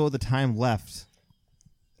always about the time left?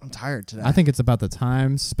 I'm tired today. I think it's about the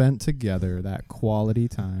time spent together, that quality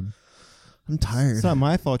time. I'm tired. It's not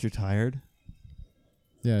my fault you're tired.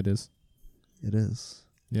 Yeah, it is. It is.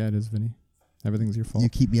 Yeah, it is, Vinny. Everything's your fault. You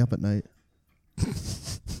keep me up at night.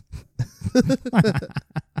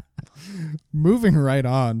 Moving right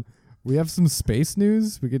on. We have some space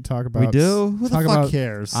news we could talk about. We do? Who the talk fuck about,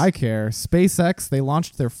 cares? I care. SpaceX, they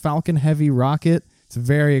launched their Falcon Heavy rocket. It's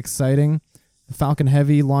very exciting. The Falcon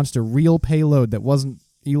Heavy launched a real payload that wasn't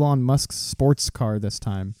Elon Musk's sports car this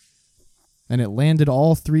time. And it landed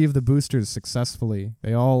all 3 of the boosters successfully.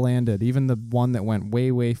 They all landed, even the one that went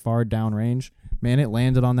way, way far downrange. Man, it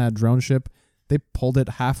landed on that drone ship. They pulled it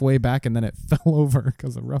halfway back and then it fell over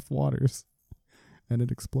because of rough waters. And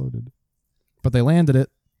it exploded. But they landed it.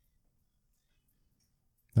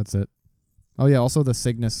 That's it. Oh, yeah, also the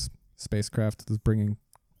Cygnus spacecraft is bringing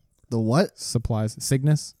The what? supplies.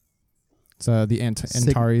 Cygnus? It's the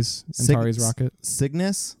Antares rocket.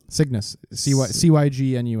 Cygnus? Cygnus.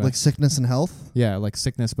 CYGNUS. Like sickness and health? Yeah, like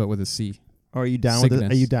sickness, but with a C. Are you down with it?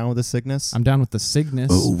 Cygnus. Are you down with the Cygnus? I'm down with the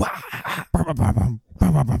Cygnus.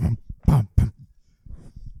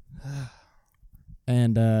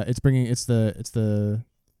 And it's the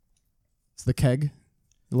keg.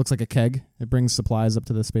 It looks like a keg. It brings supplies up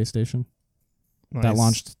to the space station. Nice. That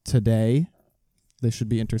launched today. They should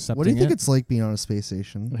be intercepting What do you think it. it's like being on a space I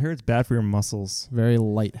station? heard it's bad for your muscles Very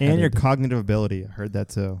light-headed. and your cognitive ability. I heard that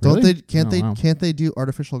too. Don't Really? they? Can't Oh, they? wow. Can't they do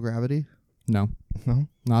artificial gravity? No, No?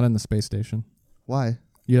 not in the space station. Why?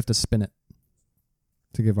 You have to spin it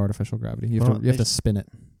to give artificial gravity. You Well, have to they- spin it.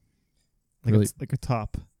 Like, Really? it's like a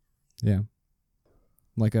top. Yeah.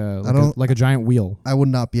 Like a I don't- like a giant wheel. I would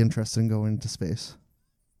not be interested in going into space.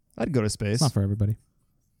 I'd go to space. It's not for everybody.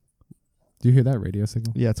 Do you hear that radio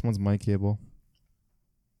signal? Yeah, it's someone's mic cable.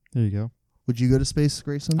 There you go. Would you go to space,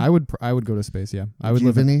 Grayson? I would go to space. Yeah, I would you,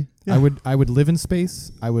 live. In, Vinny? Yeah. I would live in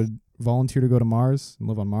space. I would volunteer to go to Mars and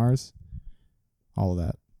live on Mars. All of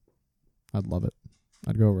that. I'd love it.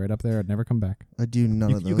 I'd go right up there. I'd never come back. I do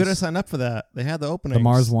none of those. You could have signed up for that. They had the openings. The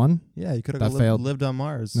Mars one? Yeah, you could That have failed. lived on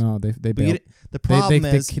Mars. No, they But you bailed. the problem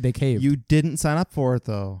is they caved. you didn't sign up for it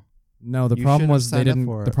though. No, the You problem should've was they signed up didn't.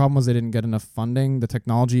 for The it. problem was they didn't get enough funding. The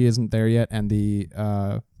technology isn't there yet, and the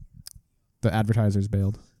advertisers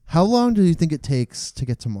bailed. How long do you think it takes to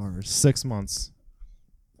get to Mars? 6 months.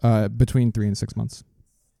 Between 3 and 6 months.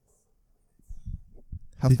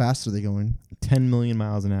 How fast are they going? 10 million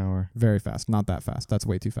miles an hour. Very fast. Not that fast. That's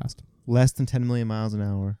way too fast. Less than 10 million miles an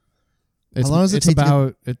hour. It's, long does it it's take to get-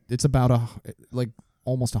 about it's about like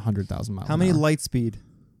almost 100,000 miles. How an many hour. light speed?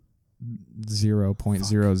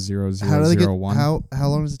 0.00001. How do they get? How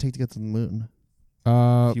long does it take to get to the moon?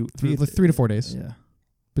 Few- 3 to 4 days. Yeah.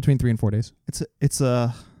 Between 3 and 4 days. It's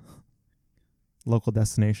a local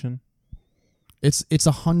destination. It's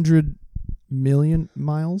 100 million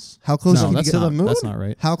miles. How close No, can you that's get not, the moon? That's not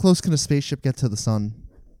right. How close can a spaceship get to the sun?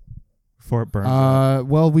 Before it burns up.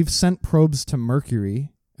 Well, we've sent probes to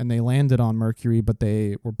Mercury, and they landed on Mercury, but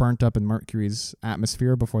they were burnt up in Mercury's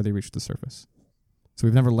atmosphere before they reached the surface. So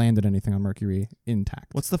we've never landed anything on Mercury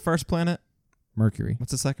intact. What's the first planet? Mercury,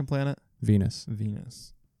 What's the second planet? Venus,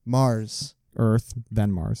 Venus. Mars, Earth,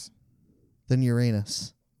 then Mars. then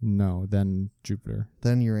Uranus, No, then Jupiter.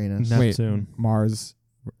 then Uranus. Neptune. Wait, Mars,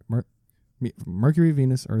 Mercury,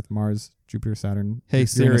 Venus, Earth, Mars, Jupiter, Saturn. Hey,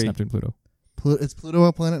 Uranus, Siri. Neptune, Pluto. Is Pluto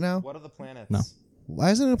a planet now? What are the planets? No.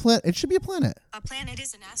 Why isn't it a planet? It should be a planet. A planet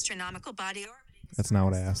is an astronomical body orbiting. That's not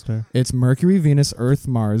what I asked her. It's Mercury, Venus, Earth,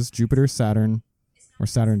 Mars, Jupiter, Saturn, or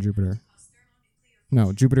Saturn, Jupiter.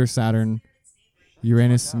 No, Jupiter, Saturn,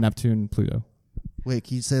 Uranus, Neptune, Pluto. Wait,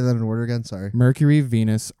 can you say that in order again? Sorry. Mercury,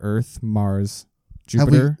 Venus, Earth, Mars, Have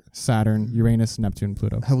we- Jupiter, Saturn, Uranus, Neptune,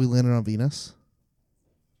 Pluto. Have we landed on Venus?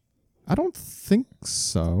 I don't think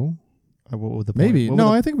so. What would the Maybe. Point, No,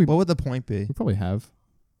 what would I think we What would the point be? probably have.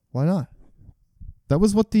 Why not? That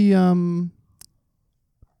was what the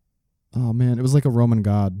oh man, it was like a Roman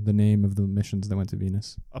god, the name of the missions that went to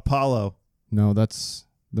Venus. Apollo. No, that's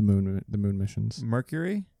the moon missions.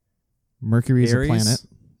 Mercury. Mercury is a Aries? planet.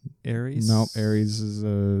 Aries. No, Aries is a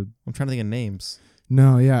I'm trying to think of names.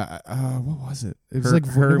 no, yeah. What was it? It was like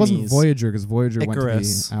it wasn't Hermes. Voyager because Voyager Icarus. went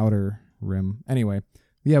to the outer rim. Anyway,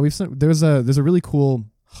 yeah, we've sent, there's a really cool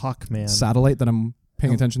Hawkman. satellite that I'm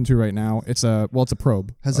paying attention to right now. It's a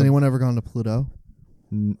probe. Has anyone ever gone to Pluto?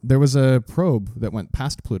 There was a probe that went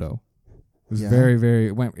past Pluto. It was Yeah.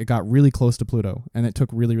 it got really close to Pluto, and it took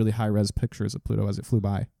really, really high res pictures of Pluto as it flew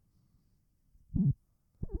by.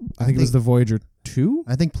 I think it was the Voyager 2?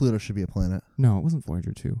 I think Pluto should be a planet. No, it wasn't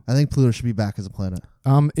Voyager 2. I think Pluto should be back as a planet.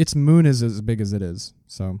 Its moon is as big as it is,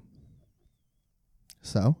 so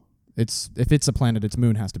So if it's a planet, its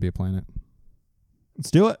moon has to be a planet.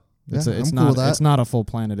 Let's do it. It's Yeah, it's I'm not cool with that. it's not a full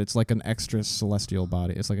planet. It's like an extra celestial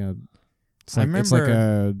body. It's like a it's I like it's like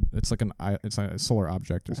remember- it's like a solar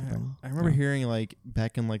object or something. I remember Yeah. hearing like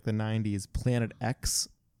back in like the 90s, Planet X.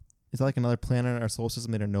 Is that like another planet in our solar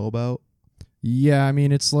system they don't know about? Yeah, I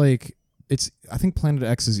mean I think Planet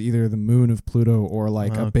X is either the moon of Pluto or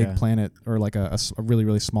like a big Okay. planet or like a really,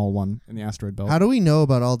 really small one in the asteroid belt. how do we know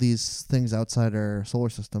about all these things outside our solar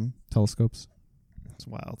system? Telescopes. It's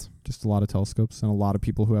wild. Just a lot of telescopes and a lot of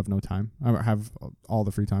people who have no time. Have all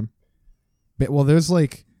the free time. But, well, there's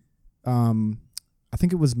like I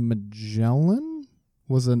think it was Magellan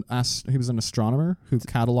he was an astronomer who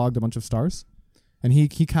cataloged a bunch of stars. And he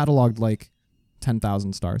cataloged like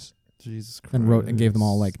 10,000 stars Jesus Christ. and gave them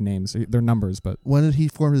all like names. They're numbers, but When did he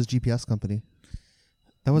form his GPS company?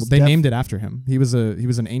 That was they named it after him. He was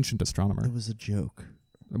an ancient astronomer. It was a joke.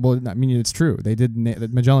 Well, I mean, it's true. They did.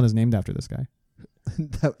 Magellan is named after this guy.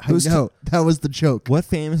 That was the joke. What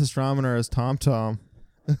famous astronomer is Tom Tom?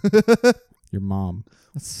 Your mom.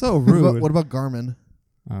 That's so What rude. about, what about Garmin?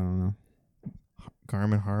 I don't know.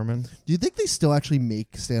 Garmin Harmon? Do you think they still actually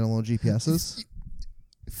make standalone GPSs?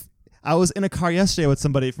 I was in a car yesterday with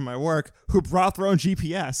somebody from my work who brought their own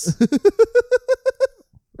GPS.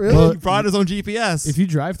 Really? Well, He brought his own GPS. If you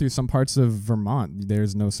drive through some parts of Vermont,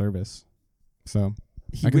 there's no service. So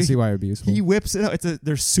He I can whi- see why it would be useful. He whips it out.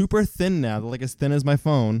 They're super thin now. They're like as thin as my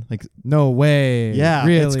phone. Like No way. yeah,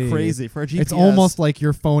 Really? it's crazy for a GPS. It's almost like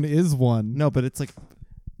your phone is one. no, but it's like.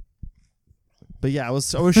 But yeah, I was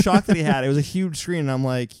shocked that he had it. It was a huge screen, and I'm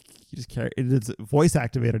like, he just carry it's voice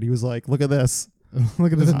activated. He was like, look at this.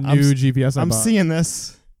 Look at this I'm new s- GPS I I'm bought. seeing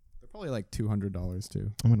this. They're probably like $200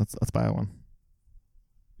 too. I'm gonna let's buy one.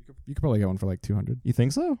 You could probably get one for like 200. You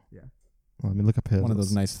think so? Yeah. Well, let me look up his. One of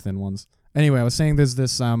those nice thin ones. Anyway, I was saying there's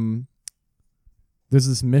this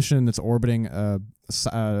mission that's orbiting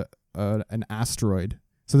an asteroid.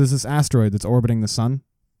 So there's this asteroid that's orbiting the sun,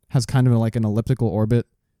 has kind of like an elliptical orbit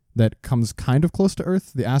that comes kind of close to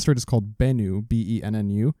Earth. The asteroid is called Bennu,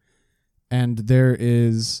 Bennu, and there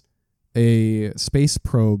is a space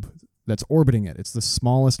probe that's orbiting it. It's the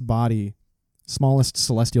smallest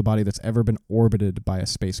celestial body that's ever been orbited by a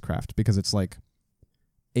spacecraft because it's like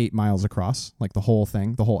 8 miles across. Like the whole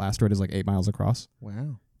thing, the whole asteroid is like 8 miles across.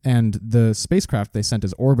 Wow. And the spacecraft they sent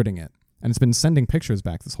is orbiting it. And it's been sending pictures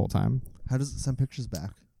back this whole time. How does it send pictures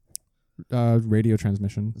back? Radio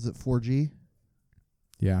transmission. Is it 4G?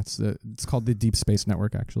 Yeah, it's called the Deep Space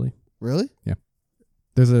Network, actually. Really?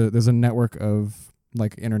 There's a network of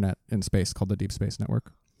like internet in space called the Deep Space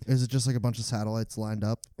Network. Is it just like a bunch of satellites lined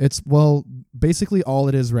up? It's, basically all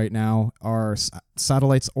it is right now are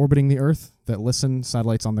satellites orbiting the Earth that listen,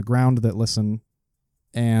 satellites on the ground that listen,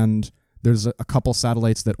 and there's a couple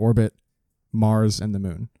satellites that orbit Mars and the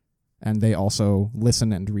Moon, and they also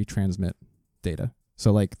listen and retransmit data.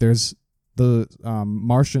 So like there's the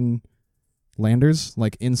Martian landers,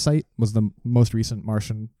 like InSight was the most recent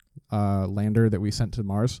Martian lander that we sent to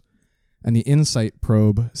Mars, and the InSight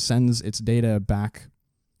probe sends its data back.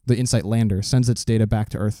 The InSight lander sends its data back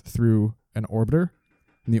to Earth through an orbiter,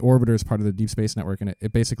 and the orbiter is part of the Deep Space Network, and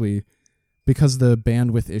it basically, because the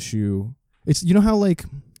bandwidth issue, it's, you know how like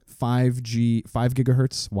 5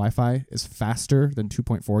 gigahertz Wi-Fi is faster than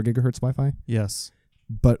 2.4 gigahertz Wi-Fi, Yes.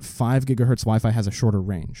 but 5 gigahertz Wi-Fi has a shorter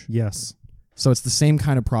range. Yes. So it's the same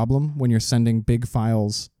kind of problem when you're sending big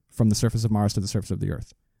files from the surface of Mars to the surface of the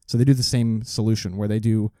Earth. So they do the same solution where they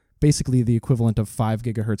do basically the equivalent of 5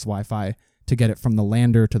 gigahertz Wi-Fi to get it from the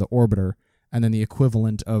lander to the orbiter, and then the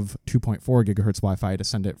equivalent of 2.4 gigahertz Wi-Fi to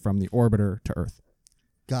send it from the orbiter to Earth.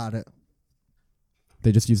 Got it.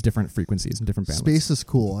 They just use different frequencies and different bandwidths. Space is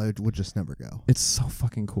cool. I would just never go. It's so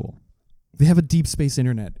fucking cool. They have a deep space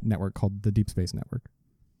internet network called the Deep Space Network.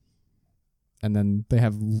 And then they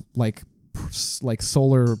have like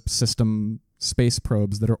solar system space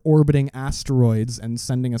probes that are orbiting asteroids and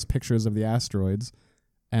sending us pictures of the asteroids.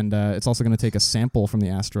 And it's also going to take a sample from the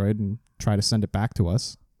asteroid and try to send it back to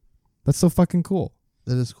us. That's so fucking cool.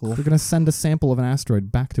 That is cool. They're going to send a sample of an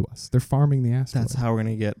asteroid back to us. They're farming the asteroid. That's how we're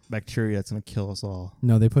gonna get bacteria that's gonna kill us all.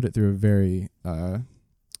 No, they put it through a very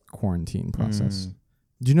quarantine process. Mm.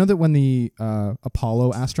 Do you know that when the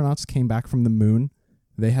Apollo astronauts came back from the moon,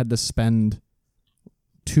 they had to spend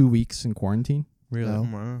 2 weeks in quarantine? Really? No.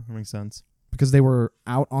 That makes sense. Because they were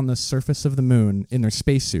out on the surface of the moon in their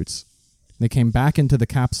spacesuits. They came back into the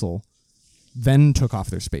capsule, then took off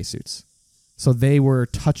their spacesuits. So they were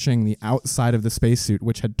touching the outside of the spacesuit,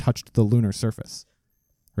 which had touched the lunar surface,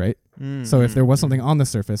 right? So if there was something on the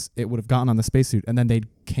surface, it would have gotten on the spacesuit, and then they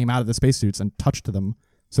came out of the spacesuits and touched them,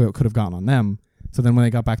 so it could have gotten on them. So then when they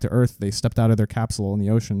got back to Earth, they stepped out of their capsule in the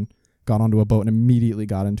ocean, got onto a boat, and immediately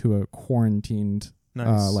got into a quarantined,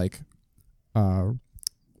 Nice.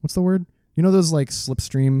 what's the word? You know those like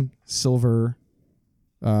slipstream silver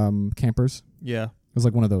campers? Yeah. It was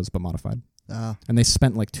like one of those, but modified. Ah, And they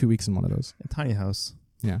spent like 2 weeks in one of those. A tiny house.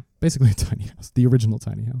 Yeah, basically a tiny house, the original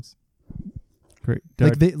tiny house. Great.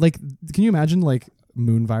 Can you imagine like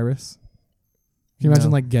moon virus? Can you imagine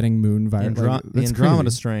No. like getting moon virus? the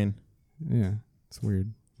Andromeda strain. Yeah, it's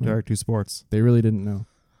weird. Derek, do sports. They really didn't know.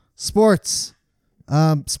 sports.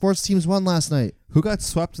 Sports teams won last night. Who got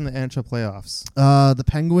swept in the NHL playoffs? The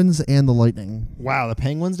Penguins and the Lightning. Wow, the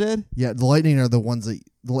Penguins did? Yeah, the Lightning are the ones that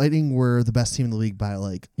the Lightning were the best team in the league by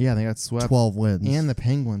like Yeah, they got swept. 12 wins. And the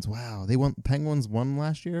Penguins. Wow. Penguins won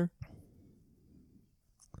last year?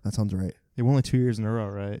 that sounds right. They won only 2 years in a row,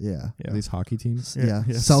 right? Yeah. Are these hockey teams? Yeah.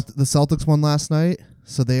 Yes. The Celtics won last night,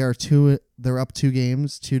 so they are they're up 2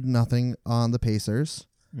 games, 2-0 on the Pacers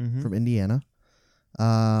Mm-hmm. from Indiana.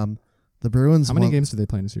 The Bruins How many won games do they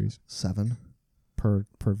play in a series 7 per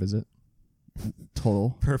visit?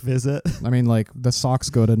 total. Per visit. I mean, like the Sox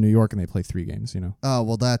go to New York and they play 3 games. You know, Oh,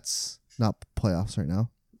 well, that's not playoffs right now.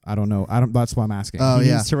 I don't know. That's why I'm asking. Oh, he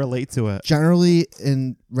yeah. needs to relate to it. Generally,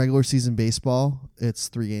 in regular season baseball, it's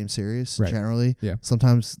 3-game series. Right. Generally, Yeah.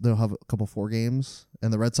 Sometimes they'll have a couple 4 games,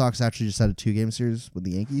 and the Red Sox actually just had a 2-game series with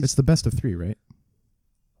the Yankees. It's the best of 3, right?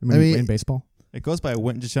 I mean, in baseball. It goes by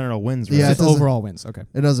just general wins, right? Yeah, Just it doesn't- overall wins. Okay.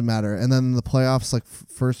 It doesn't matter. And then the playoffs, like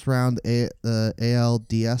first round,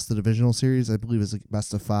 ALDS, the divisional series, I believe is like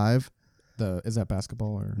best of 5. Is that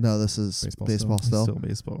basketball or No, this is Baseball baseball It's still. still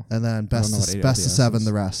baseball. And then know best what of ALDS 7, is.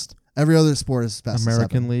 the rest. Every other sport is best of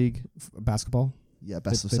American 7. League. basketball? Yeah,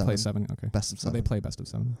 best they, of they 7. play 7. Okay. Best of So they 7. play best of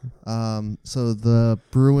 7. So the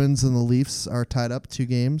Bruins and the Leafs are tied up 2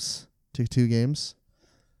 games.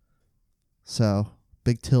 So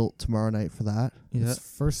big tilt tomorrow night for that. Yeah.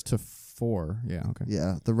 It's first to 4. Yeah. Okay.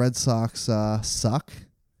 Yeah, the Red Sox suck.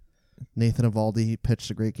 Nathan Eovaldi pitched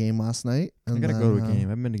a great game last night. I And gotta then, go to a game. I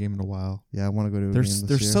haven't been to a game in a while. Yeah, I want to go to a They're game this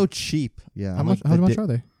they're year. so cheap. Yeah, How much? like How the much di- are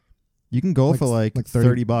they? You can go for like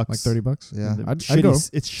 30 bucks. Like $30. Yeah. And I'd shitty, go. It's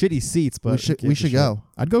shitty seats, but we should go.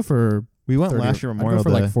 I'd go for. We went 30 last year I'd Memorial go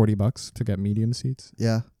for Day. like $40 to get medium seats.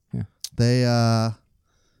 Yeah. Yeah. They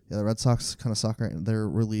the Red Sox kind of suck right now. Their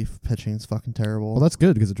relief pitching is fucking terrible. Well, that's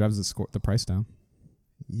good because it drives the price down.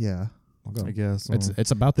 Yeah. I'll go. I guess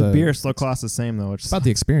It's about the the beer still costs the same though. It's about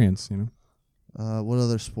the experience, you know. What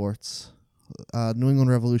other sports? New England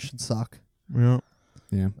Revolution suck. Yeah.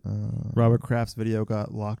 Yeah. Robert Kraft's video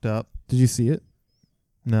got locked up. Did you see it?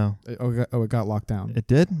 No, It got locked down. it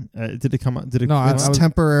did. Did it come out? Did it? No, I It's was-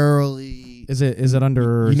 temporarily. Is it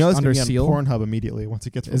under you know it's under gonna be seal? on Pornhub immediately once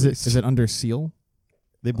it gets Is released. it under seal?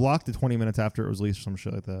 They blocked it 20 minutes after it was released or some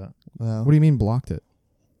shit like that. Well, What do you mean blocked it?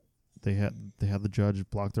 They had the judge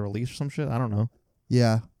block the release or some shit. I don't know.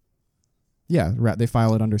 yeah. Yeah, they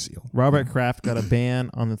file it under seal. Robert Kraft got a ban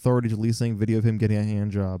on the authorities releasing video of him getting a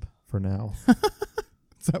hand job for now.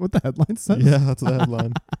 Is that what the headline says? Yeah, that's the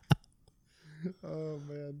headline. Oh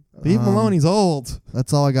man. Leave him alone. He's old.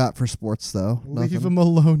 That's all I got for sports, though. Leave Nothing, him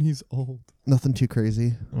alone. He's old. nothing too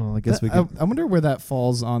crazy. Well, I guess we I could. wonder where that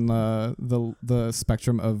falls on the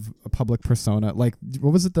spectrum of a public persona. Like,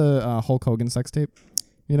 what was it? The Hulk Hogan sex tape.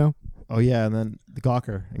 You know. Oh yeah, and then the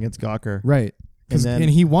Gawker against Gawker. Right. And then-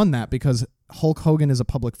 And he won that because Hulk Hogan is a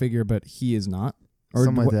public figure, but he is not. Or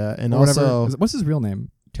Something like wh- that. And or whatever. also What's his real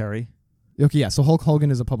name? Terry. Okay, yeah. So Hulk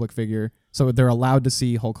Hogan is a public figure, so they're allowed to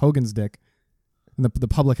see Hulk Hogan's dick, and the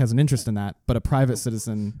public has an interest in that. But a private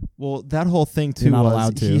citizen, Well, that whole thing too You're not was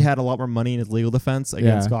allowed to. he had a lot more money in his legal defense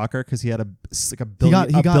against Yeah. Gawker because he had a he got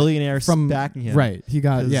billionaire from backing him. right. He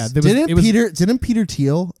got 'Cause yeah. There was, it was, Didn't Peter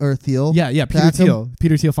Thiel or Thiel? yeah, Peter back him? Thiel.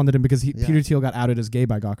 Peter Thiel funded him because Yeah. Peter Thiel got outed as gay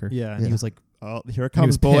by Gawker. Yeah, and Yeah. he was like, "Oh, here it And he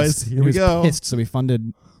was comes, boys. pissed. Here he we was go." pissed, so he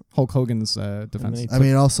funded Hulk Hogan's defense. he I mean,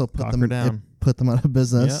 it also Gawker down. put them out of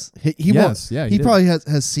business. He Yes, yeah, he he did. probably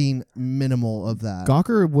has seen minimal of that.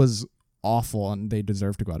 Gawker was awful, and they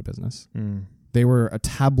deserve to go out of business. Mm. They were a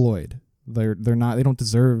tabloid. They're not. They don't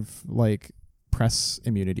deserve like press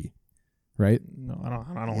immunity, right? No, I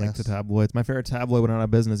don't like Yes. the tabloids. My favorite tabloid went out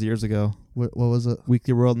of business years ago. What was it?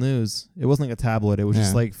 Weekly World News. It wasn't like a tabloid. It was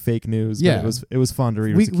just Yeah. like fake news. but Yeah. it was fun to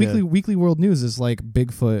read. as a kid. Weekly World News is like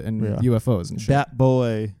Bigfoot and Yeah. UFOs and shit. Bat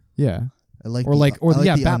Boy. Yeah, I like or the, like I like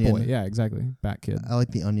yeah, the Bat Onion. Boy. Yeah, exactly. Bat Kid. I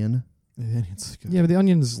like the Onion. It's good. Yeah, but the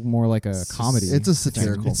Onion's more like a comedy. It's a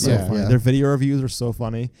satirical It's so Yeah. funny. Yeah. Their video reviews are so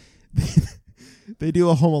funny. They do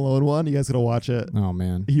a Home Alone one. You guys gotta watch it. Oh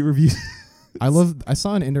man, He reviews. I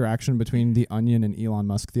saw an interaction between the Onion and Elon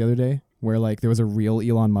Musk the other day, where like there was a real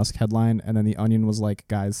Elon Musk headline, and then the Onion was like,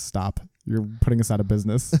 "Guys, stop! You're putting us out of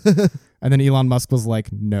business." And then Elon Musk was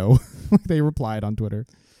like, "No." They replied on Twitter.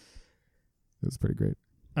 It was pretty great.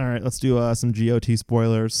 All right, let's do some GOT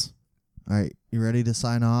spoilers. All right, you ready to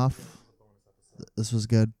sign off? This was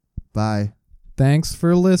good. Bye. Thanks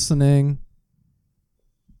for listening.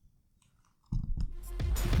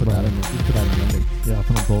 Put that in. Put that in the ending. Yeah, I'll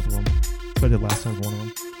put on both of them. That's what I did last time for one of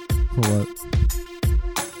them. For what?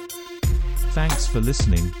 Thanks for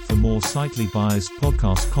listening. For more Slightly Biased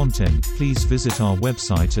podcast content, please visit our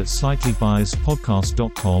website at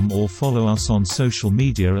slightlybiasedpodcast.com or follow us on social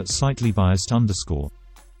media at slightlybiased_.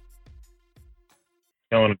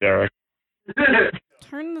 Killing it, Derek.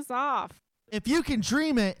 Turn this off. If you can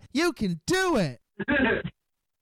dream it, you can do it.